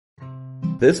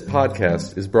This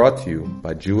podcast is brought to you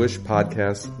by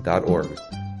JewishPodcasts.org.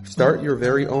 Start your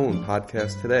very own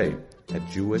podcast today at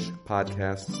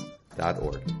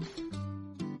JewishPodcasts.org.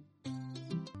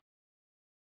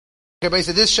 Okay,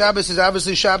 so this Shabbos is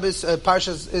obviously Shabbos,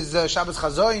 Parshas is Shabbos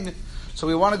Chazon. So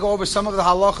we want to go over some of the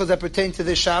halachos that pertain to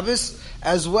this Shabbos,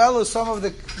 as well as some of the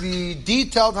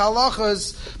detailed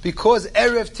halachos, because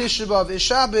Erev Tisha Bav is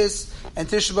Shabbos, and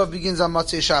Tisha Bav begins on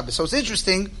Motzei Shabbos. So it's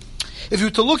interesting, if you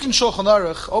were to look in Shulchan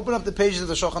Aruch, open up the pages of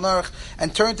the Shulchan Aruch,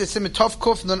 and turn to Siman Tov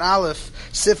Kuf Nun Aleph,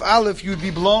 Sif Aleph, you'd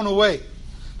be blown away.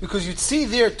 Because you'd see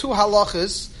there two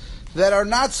halachos that are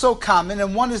not so common,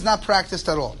 and one is not practiced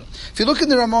at all. If you look in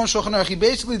the Ramon Shulchan Aruch, he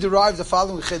basically derives the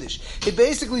following chiddush. He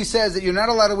basically says that you're not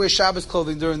allowed to wear Shabbos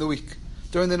clothing during the week,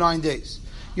 during the 9 days.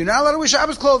 You're not allowed to wear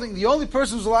Shabbos clothing. The only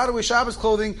person who's allowed to wear Shabbos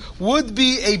clothing would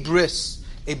be a bris.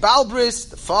 A Baal bris,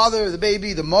 the father, the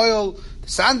baby, the moil, the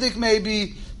sandik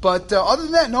maybe, but other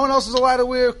than that, no one else is allowed to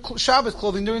wear Shabbos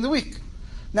clothing during the week.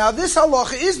 Now this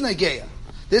halacha is negeya.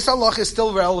 This halacha is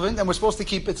still relevant, and we're supposed to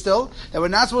keep it still, that we're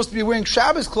not supposed to be wearing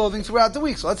Shabbos clothing throughout the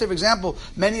week. So let's say, for example,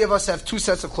 many of us have two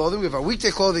sets of clothing. We have our weekday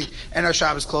clothing and our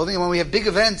Shabbos clothing, and when we have big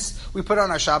events, we put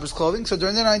on our Shabbos clothing. So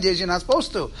during the 9 days, you're not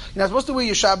supposed to. You're not supposed to wear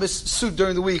your Shabbos suit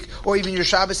during the week, or even your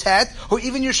Shabbos hat, or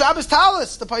even your Shabbos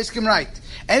talis, the Paiskim write.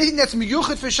 Anything that's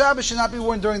miyuchet for Shabbos should not be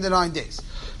worn during the 9 days.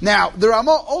 Now, the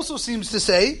Ramah also seems to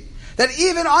say that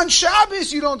even on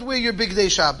Shabbos, you don't wear your big day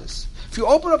Shabbos. If you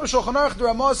open up a Shulchan Aruch, the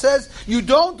Ramah says, you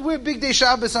don't wear big day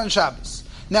Shabbos on Shabbos.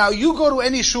 Now, you go to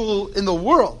any shul in the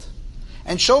world,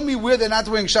 and show me where they're not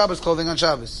wearing Shabbos clothing on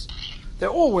Shabbos. They're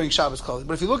all wearing Shabbos clothing.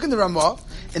 But if you look in the Ramah,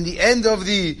 in the end of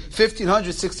the 1500s,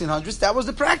 1600s, that was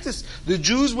the practice. The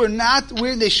Jews were not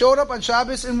wearing, they showed up on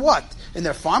Shabbos in what? In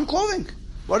their farm clothing.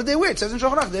 What did they wear? It says in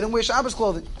Shulchan Aruch, they didn't wear Shabbos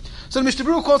clothing. So the Mishnah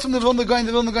Berurah quotes from the Vilna Gaon.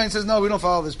 The Vilna Gaon says, no, we don't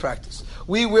follow this practice.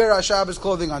 We wear our Shabbos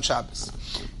clothing on Shabbos.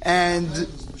 And so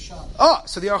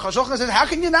the Aruch HaShulchan says, how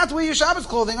can you not wear your Shabbos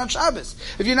clothing on Shabbos?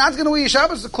 If you're not going to wear your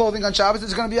Shabbos clothing on Shabbos,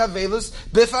 it's going to be Avelos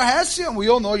B'Farhesia. And we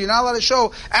all know you're not allowed to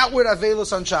show outward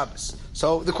Avelos on Shabbos.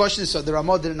 So the question is, so the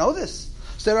Ramah didn't know this?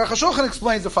 So the Aruch HaShulchan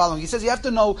explains the following. He says you have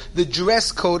to know the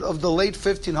dress code of the late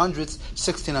 1500s,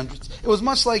 1600s. It was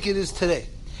much like it is today.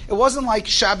 It wasn't like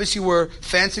Shabbos you wore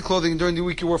fancy clothing and during the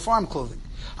week you wore farm clothing.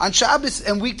 On Shabbos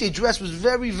and weekday dress was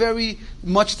very, very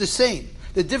much the same.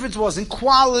 The difference was in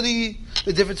quality,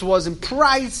 the difference was in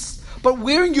price, but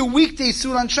wearing your weekday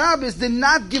suit on Shabbos did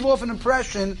not give off an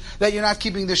impression that you're not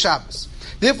keeping the Shabbos.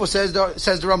 Therefore, says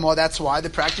the Ramah, that's why the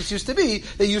practice used to be,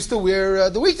 they used to wear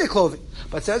the weekday clothing.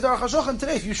 But says the Aruch HaShulchan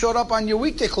today, if you showed up on your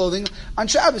weekday clothing on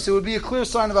Shabbos, it would be a clear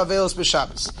sign of Avelos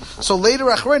b'Shabbos. So later,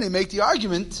 Achronim make the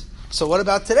argument, so what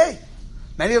about today?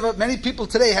 Many people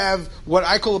today have what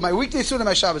I call my weekday suit and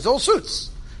my Shabbos, all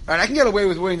suits. Right? I can get away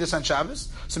with wearing this on Shabbos.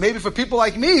 So maybe for people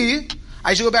like me,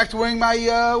 I should go back to wearing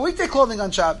my weekday clothing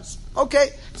on Shabbos. Okay,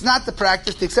 it's not the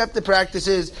practice. The practice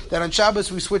is that on Shabbos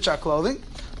we switch our clothing.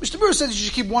 Mishnah Berurah says you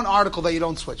should keep one article that you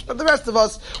don't switch. But the rest of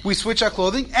us, we switch our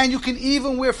clothing, and you can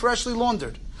even wear freshly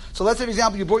laundered. So let's say, for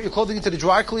example, you brought your clothing into the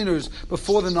dry cleaners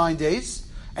before the 9 days,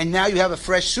 and now you have a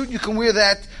fresh suit. You can wear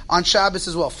that on Shabbos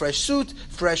as well. Fresh suit,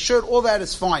 fresh shirt, all that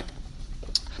is fine.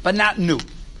 But not new.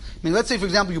 I mean, let's say, for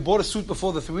example, you bought a suit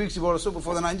before the 3 weeks, you bought a suit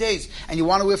before the 9 days, and you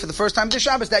want to wear for the first time this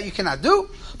Shabbos, that you cannot do,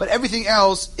 but everything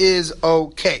else is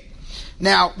okay.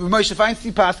 Now, Moshe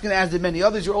Feinstein Paskin, as did many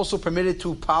others, you're also permitted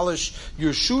to polish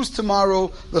your shoes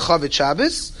tomorrow, l'chavet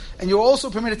Shabbos, and you're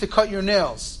also permitted to cut your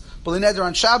nails. But Neder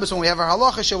on Shabbos, when we have our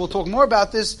Halachos, we'll talk more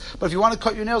about this, but if you want to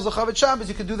cut your nails l'chavet Shabbos,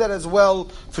 you can do that as well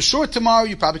for sure tomorrow.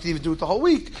 You probably can even do it the whole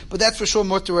week, but that's for sure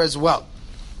mutter as well.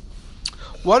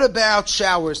 What about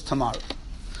showers tomorrow?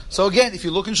 So again, if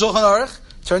you look in Shulchan Aruch,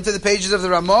 turn to the pages of the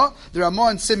Ramah. The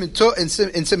Ramah in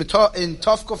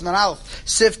Tov Kuf Nun Aleph,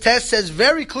 Sif Tes says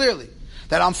very clearly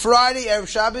that on Friday, Erev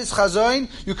Shabbos Chazon,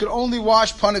 you can only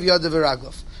wash Panav Yadav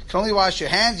V'Raglav. You can only wash your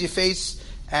hands, your face,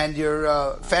 and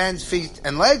your fans, feet,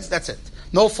 and legs. That's it.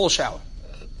 No full shower.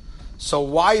 So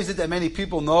why is it that many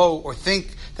people know or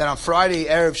think that on Friday,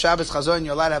 Erev Shabbos Chazon,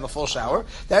 you're allowed to have a full shower?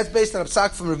 That's based on a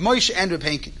psak from Rav Moshe and Rav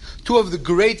Henkin, two of the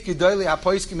great Gedolei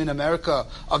HaPoskim in America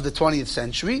of the 20th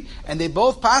century, and they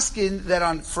both paskin that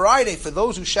on Friday, for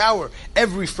those who shower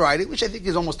every Friday, which I think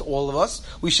is almost all of us,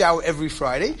 we shower every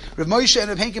Friday. Rav Moshe and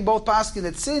Rav Henkin both paskin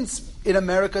that since in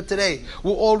America today,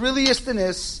 we're all really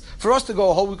istanis, for us to go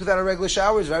a whole week without a regular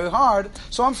shower is very hard.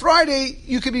 So on Friday,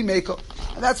 you could be makeup.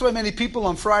 And that's why many people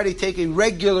on Friday take a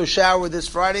regular shower this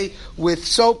Friday with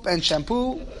soap and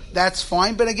shampoo. That's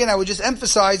fine. But again, I would just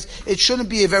emphasize, it shouldn't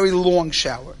be a very long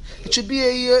shower. it should be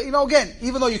a, again,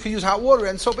 even though you can use hot water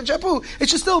and soap and shampoo, it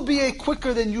should still be a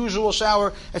quicker than usual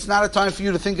shower. It's not a time for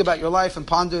you to think about your life and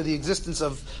ponder the existence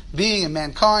of being and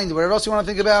mankind, whatever else you want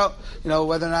to think about,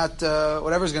 whether or not,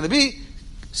 whatever's going to be.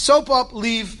 Soap up,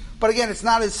 leave. But again, it's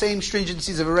not the same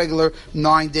stringencies of a regular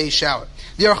 9-day shower.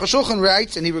 The Aruch HaShulchan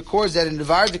writes, and he records that in the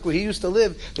Vardik where he used to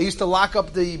live, they used to lock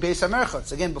up the Beis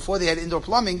HaMerchatz. Again, before they had indoor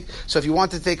plumbing, so if you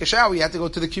wanted to take a shower, you had to go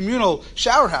to the communal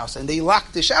shower house, and they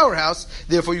locked the shower house,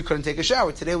 therefore you couldn't take a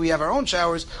shower. Today we have our own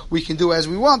showers, we can do as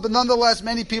we want, but nonetheless,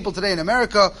 many people today in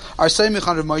America are Seimich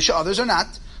on Rav Moshe, others are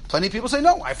not. Plenty of people say,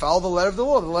 no, I follow the letter of the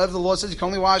law. The letter of the law says you can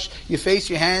only wash your face,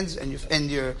 your hands, and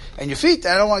your feet.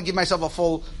 I don't want to give myself a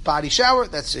full body shower.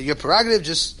 That's your prerogative.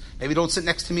 Just maybe don't sit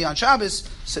next to me on Shabbos.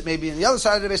 Sit maybe on the other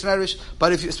side of the Beis Medrash.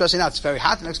 But especially now, it's very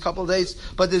hot the next couple of days.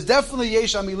 But there's definitely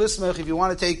yesh ami lismech. If you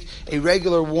want to take a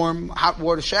regular warm hot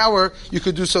water shower, you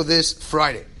could do so this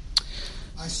Friday.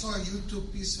 I saw a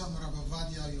YouTube piece from Rav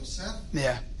Avadia Yosef.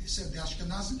 Yeah. He said the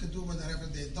Ashkenazim can do whatever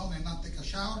they don't and not take a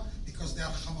shower because they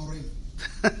are chamorim.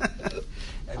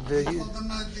 If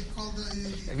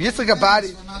Yitzchak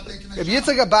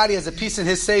Abadi has a piece in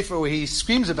his sefer where he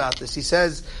screams about this. He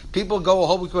says people go a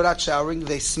whole week without showering.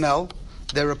 They smell.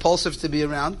 They're repulsive to be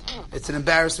around. It's an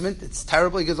embarrassment. It's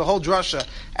terrible. He gives a whole drasha.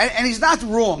 And he's not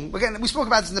wrong. Again, we spoke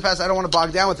about this in the past. I don't want to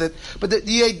bog down with it. But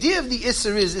the idea of the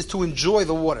Isser is to enjoy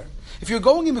the water. If you're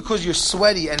going in because you're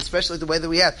sweaty, and especially the weather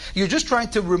we have, you're just trying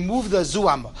to remove the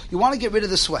zuama. You want to get rid of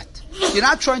the sweat. You're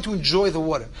not trying to enjoy the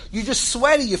water. You're just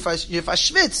sweaty if I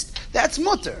schwitzed. That's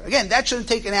mutter. Again, that shouldn't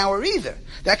take an hour either.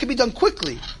 That can be done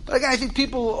quickly. But again, I think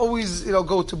people always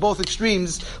go to both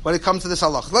extremes when it comes to this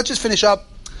halach. Let's just finish up.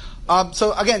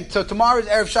 So tomorrow is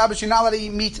Erev Shabbos. You're not allowed to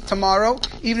eat meat tomorrow,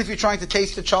 even if you're trying to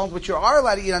taste the cholent, which you are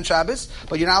allowed to eat on Shabbos,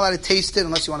 but you're not allowed to taste it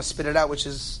unless you want to spit it out, which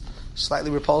is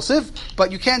slightly repulsive,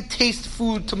 but you can't taste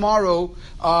food tomorrow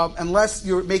unless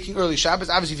you're making early Shabbos.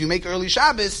 Obviously, if you make early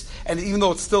Shabbos, and even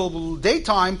though it's still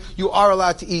daytime, you are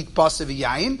allowed to eat basa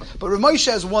v'yayin. But Rav Moshe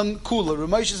has one cooler. Rav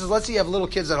Moshe says, let's say you have little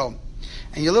kids at home,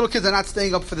 and your little kids are not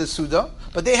staying up for the Suda,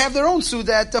 but they have their own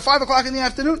Suda at 5 o'clock in the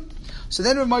afternoon. So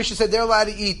then Rav Moshe said they're allowed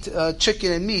to eat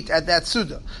chicken and meat at that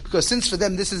Suda. Because since for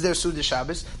them this is their Suda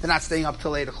Shabbos, they're not staying up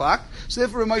till 8 o'clock. So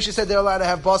therefore Rav Moshe said they're allowed to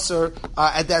have basar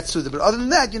at that Suda. But other than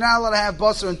that, you're not allowed to have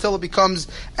basar until it becomes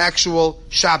actual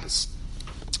Shabbos.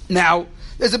 Now,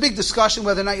 there's a big discussion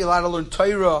whether or not you're allowed to learn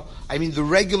Torah. The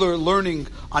regular learning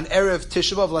on Erev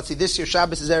Tisha Bav. Let's see, this year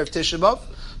Shabbos is Erev Tisha Bav.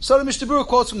 So the Mishnah Berurah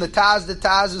quotes from the Taz. The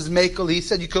Taz is Mekel. He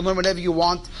said you can learn whatever you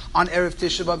want on Erev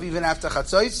Tisha Bav, even after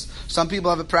Chatzos. Some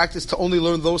people have a practice to only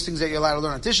learn those things that you're allowed to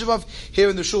learn on Tisha Bav. Here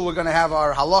in the shul, we're going to have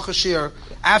our Halachos shir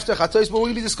after Chatzos, but we're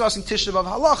going to be discussing Tisha Bav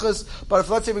Halachos. But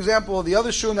if, let's say, for example, the other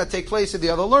shurim that take place at the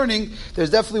other learning, there's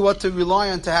definitely what to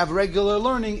rely on to have regular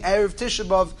learning Erev Tisha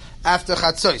Bav after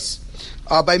Chatzos.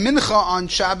 By Mincha on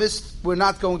Shabbos, we're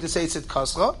not going to say Tzit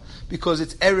Kascha because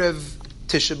it's Erev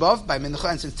Tisha Bav by Mincha,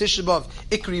 and since Tisha Bav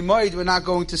Ikri Moed, we're not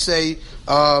going to say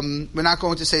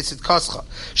Tzit Kascha.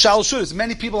 Shal Shudas.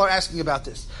 Many people are asking about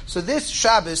this. So this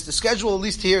Shabbos, the schedule at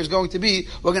least here is going to be: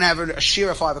 we're going to have a shir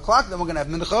at 5 o'clock, then we're going to have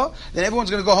Mincha, then everyone's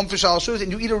going to go home for Shal Shudas,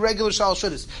 and you eat a regular Shal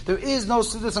Shudas. There is no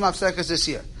Sudas and Mafsekas this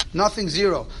year. Nothing,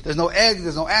 zero. There's no egg,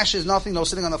 there's no ashes, nothing, no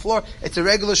sitting on the floor. It's a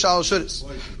regular Shal Shudas.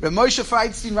 Rav Moshe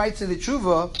Feinstein writes in the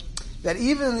Tshuva that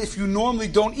even if you normally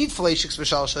don't eat fleishiks for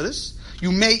Shal Shudas,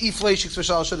 you may eat fleishiks for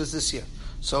Shal Shudas this year.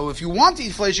 So if you want to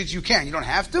eat fleishiks, you can. You don't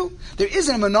have to. There is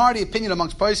a minority opinion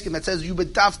amongst poskim that says you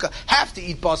bedavka have to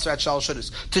eat basar at Shal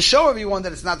Shudas to show everyone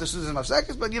that it's not the Sudas and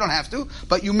Mafsekes, but you don't have to.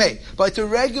 But you may. But it's a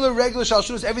regular Shal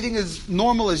Shudas. Everything is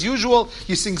normal as usual.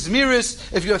 You sing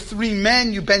Zmiris. If you have 3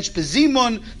 men, you bench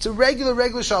Bezimun. It's a regular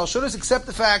Shal Shudas, except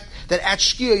the fact that at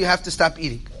Shkia you have to stop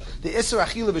eating. The Isser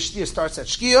Achila B'Shtia starts at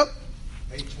Shkia.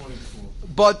 8:24.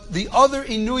 But the other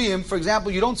inuyim, for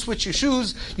example, you don't switch your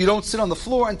shoes, you don't sit on the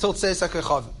floor until Tzeis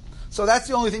HaKechavim. So that's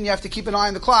the only thing you have to keep an eye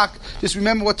on the clock. Just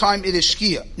remember what time it is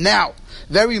Shkia. Now,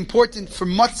 very important for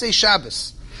Motzei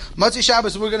Shabbos. Motzei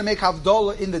Shabbos, we're going to make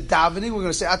Havdalah in the davening. We're going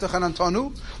to say Atachan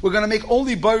Antonu. We're going to make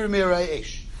only Bayer Mirei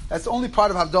Eish. That's the only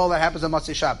part of Havdalah that happens on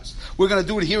Motzei Shabbos. We're going to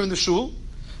do it here in the shul.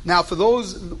 Now, for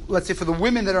those, let's say, for the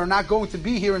women that are not going to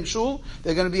be here in shul,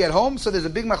 they're going to be at home. So there's a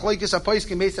big machlokes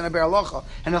haposkim based on Aber Halacha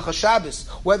and Hilchos Shabbos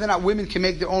whether or not women can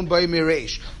make their own Bayer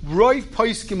Mireish. Roiv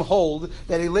poskim hold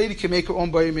that a lady can make her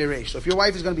own Bayer Mireish. So if your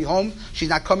wife is going to be home, she's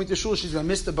not coming to shul, she's going to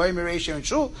miss the Bayer Mireish here in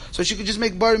shul, so she can just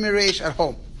make Bayer Mireish at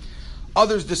home.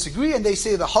 Others disagree and they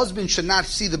say the husband should not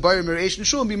see the Bayer Mireish in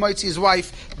shul and he might see his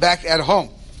wife back at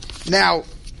home. Now,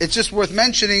 it's just worth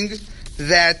mentioning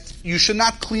that you should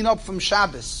not clean up from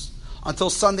Shabbos until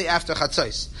Sunday after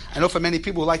Chatzos. I know for many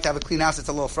people who like to have a clean house, it's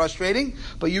a little frustrating,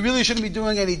 but you really shouldn't be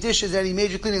doing any dishes, any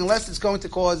major cleaning, unless it's going to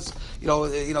cause,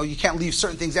 you can't leave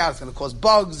certain things out. It's going to cause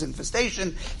bugs,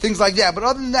 infestation, things like that. But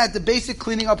other than that, the basic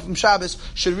cleaning up from Shabbos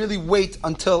should really wait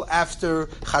until after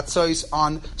Chatzos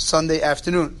on Sunday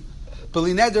afternoon.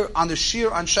 B'li neder, on the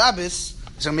shir on Shabbos,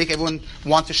 it's going to make everyone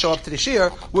want to show up to the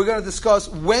shir. We're going to discuss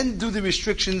when do the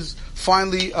restrictions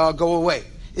finally go away.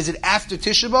 Is it after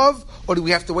Tisha Bav, or do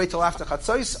we have to wait till after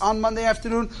Chatzos on Monday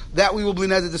afternoon? That we will be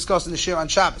never discuss in the shir on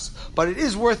Shabbos. But it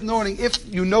is worth noting, if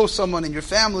you know someone in your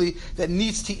family that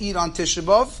needs to eat on Tisha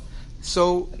Bav,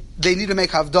 so they need to make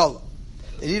Havdalah.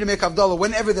 They need to make Havdalah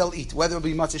whenever they'll eat, whether it'll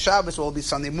be Matzah Shabbos, or it'll be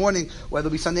Sunday morning, whether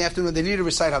it'll be Sunday afternoon. They need to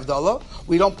recite Havdalah.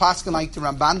 We don't paskin like the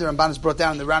Ramban. The Ramban is brought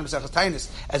down in the Ran Masechtas Taanis,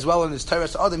 as well in his Torah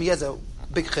Adam. He has a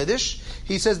big chiddush.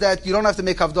 He says that you don't have to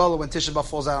make Havdalah when Tisha B'Av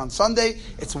falls out on Sunday.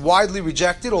 It's widely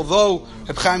rejected, although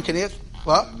Reb Chaim Kanievsky,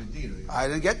 what? I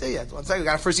didn't get there yet. One second, we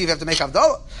got to first see if you have to make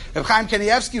Havdalah. Reb Chaim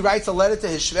Kanievsky writes a letter to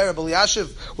his Shver, Reb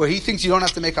Eliashiv, where he thinks you don't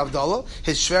have to make Havdalah.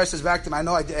 His Shver says back to him, I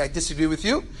know I disagree with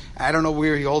you. I don't know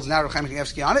where he holds now, Reb Chaim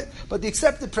Kanievsky, on it. But the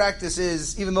accepted practice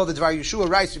is, even though the Dvar Yeshua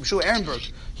writes, Yeshua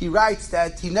Ehrenberg, he writes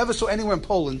that he never saw anywhere in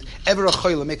Poland ever a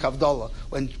choila make Havdalah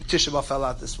when Tisha B'Av fell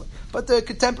out this way. But the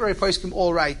contemporary poskim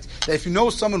all write that if you know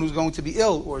someone who's going to be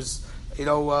ill, or is,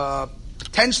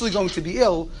 potentially going to be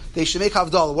ill, they should make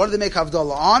Havdalah. What do they make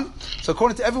Havdalah on? So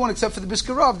according to everyone except for the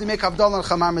Biskarav, they make Havdalah on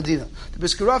Chamar Medina. The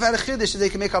Biskarav had a chiddush that they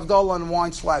can make Havdalah on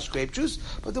wine/grape juice,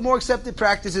 but the more accepted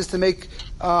practice is to make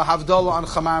Havdalah on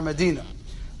Chamar Medina.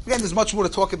 Again, there's much more to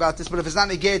talk about this, but if it's not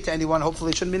negayed to anyone,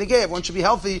 hopefully it shouldn't be negayed. Everyone should be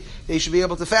healthy, they should be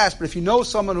able to fast. But if you know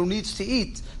someone who needs to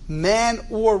eat, man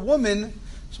or woman,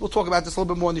 so we'll talk about this a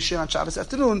little bit more in the shir on Shabbos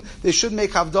afternoon, they should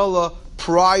make Havdalah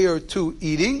prior to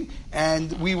eating,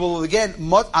 and we will again,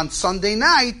 on Sunday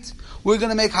night, we're going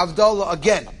to make Havdalah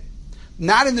again.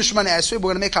 Not in the Shemana Esrei,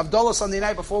 we're going to make Havdalah Sunday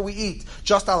night before we eat,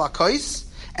 just a la kais.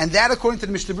 And that, according to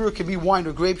the Mishnah Berurah, can be wine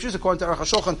or grape juice. According to Aruch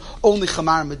HaShulchan, only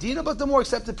Chamar Medina. But the more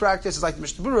accepted practice is like the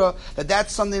Mishnah Berurah,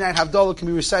 that Sunday night Havdalah can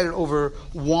be recited over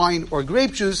wine or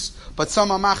grape juice. But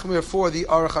some are machmir for the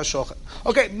Aruch HaShulchan.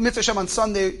 Okay, Mitzvah Hashem on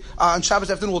Sunday, on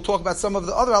Shabbos afternoon, we'll talk about some of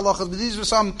the other halachos. But these are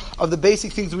some of the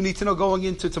basic things we need to know going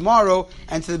into tomorrow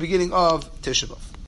and to the beginning of Tisha B'Av.